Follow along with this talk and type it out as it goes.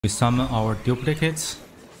We summon our duplicates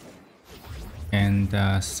and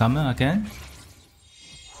summon again.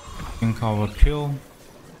 Drink our pill.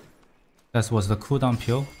 That was the cooldown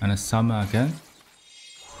pill, and summon again.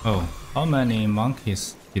 Oh, how many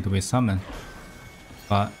monkeys did we summon?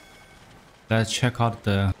 But let's check out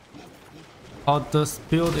how this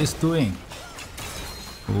build is doing.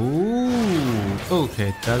 Ooh,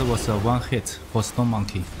 okay, that was a one hit for Stone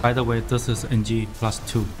Monkey. By the way, this is NG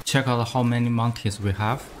 +2. Check out how many monkeys we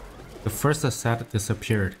have. The first set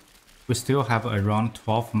disappeared. We still have around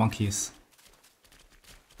 12 monkeys.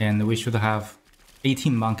 And we should have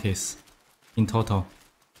 18 monkeys in total.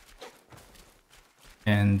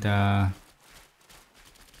 And I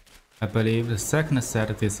believe the second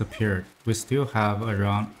set disappeared. We still have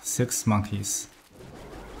around 6 monkeys.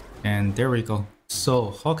 And there we go.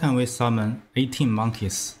 So how can we summon 18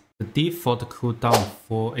 monkeys? The default cooldown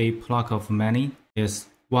for a pluck of many is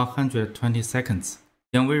 120 seconds.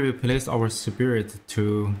 Then we replace our spirit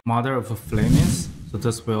to Mother of Flamings, so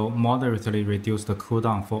this will moderately reduce the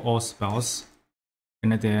cooldown for all spells.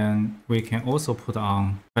 And then we can also put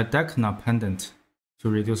on Bedekna Pendant to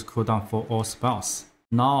reduce cooldown for all spells.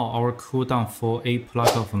 Now our cooldown for a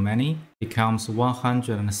pluck of many becomes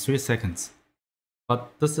 103 seconds.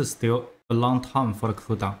 But this is still a long time for the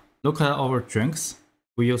cooldown. Look at our drinks.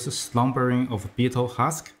 We use Slumbering of Beetle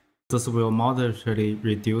Husk. This will moderately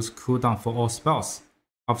reduce cooldown for all spells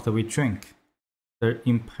after we drink. The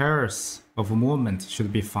impairs of movement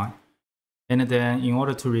should be fine. And then in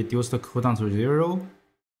order to reduce the cooldown to 0,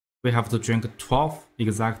 we have to drink 12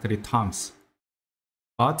 exactly times.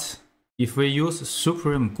 But if we use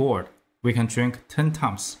Supreme Gourd, we can drink 10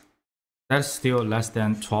 times. That's still less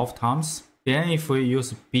than 12 times. Then if we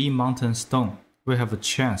use Bee Mountain Stone, we have a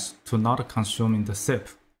chance to not consuming the sip.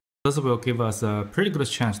 This will give us a pretty good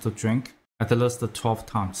chance to drink at least 12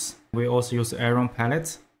 times. We also use Iron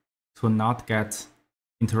Pellet to not get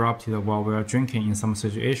interrupted while we are drinking in some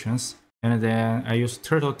situations. And then I use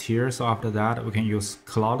Turtle Tear, so after that we can use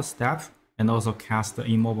Cloud Step and also cast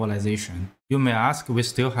Immobilization. You may ask, we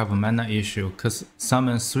still have a mana issue, because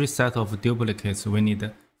summon 3 sets of duplicates we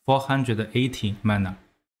need 480 mana.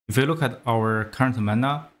 If you look at our current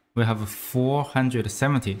mana, we have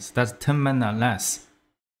 470, so that's 10 mana less.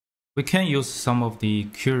 We can use some of the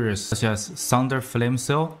cures such as Thunder Flame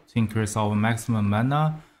Seal to increase our maximum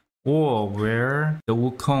mana, or wear the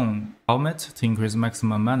Wukong helmet to increase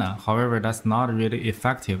maximum mana. However, that's not really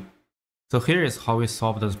effective. So here is how we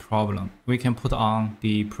solve this problem. We can put on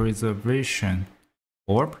the Preservation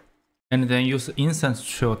Orb and then use Incense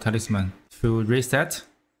Trail Talisman to reset.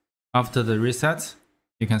 After the reset,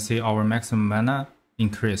 you can see our maximum mana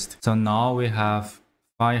increased. So now we have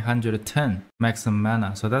 510 maximum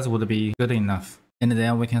mana. So that would be good enough. And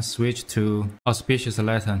then we can switch to Auspicious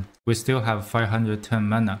Lantern. We still have 510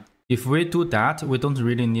 mana. If we do that, we don't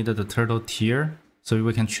really need the Turtle Tear. So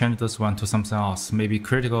we can change this one to something else. Maybe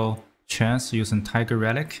Critical Chance using Tiger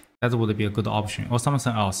Relic. That would be a good option. Or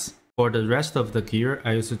something else. For the rest of the gear,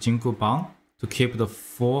 I use Jingu Bang to keep the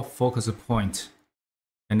 4 focus point.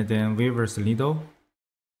 And then Weaver's Needle.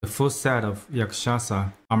 The full set of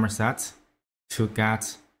Yakshasa armor set to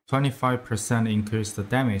get 25% increased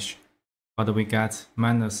damage, but we get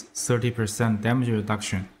minus 30% damage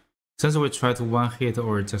reduction. Since we try to one hit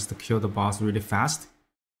or just kill the boss really fast,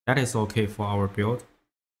 that is okay for our build.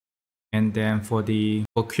 And then for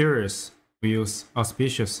curious, we use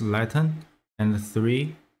Auspicious Lantern and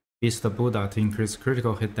 3 Beast Buddha to increase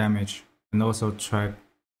critical hit damage, and also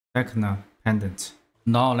Bedekna Pendant.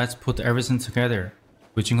 Now let's put everything together.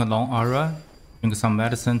 We drink a long aura, drink some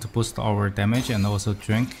medicine to boost our damage, and also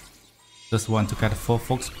drink this one to get 4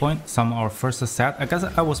 focus points. Some our first set. I guess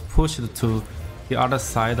I was pushed to the other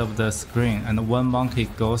side of the screen, and one monkey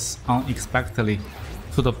goes unexpectedly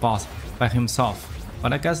to the boss by himself.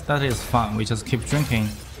 But I guess that is fun. We just keep drinking,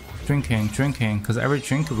 because every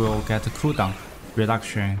drink will get a cooldown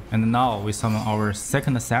reduction. And now we summon our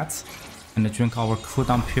second set, and drink our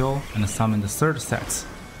cooldown pill, and summon the third set.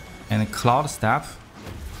 And Cloud Step.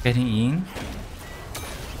 Getting in,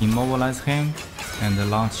 immobilize him, and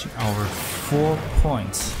launch our 4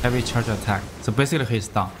 points heavy charge attack. So basically he's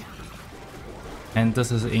done. And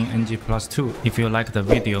this is in NG +2. If you like the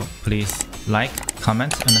video, please like,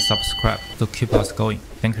 comment, and subscribe to keep us going.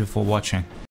 Thank you for watching.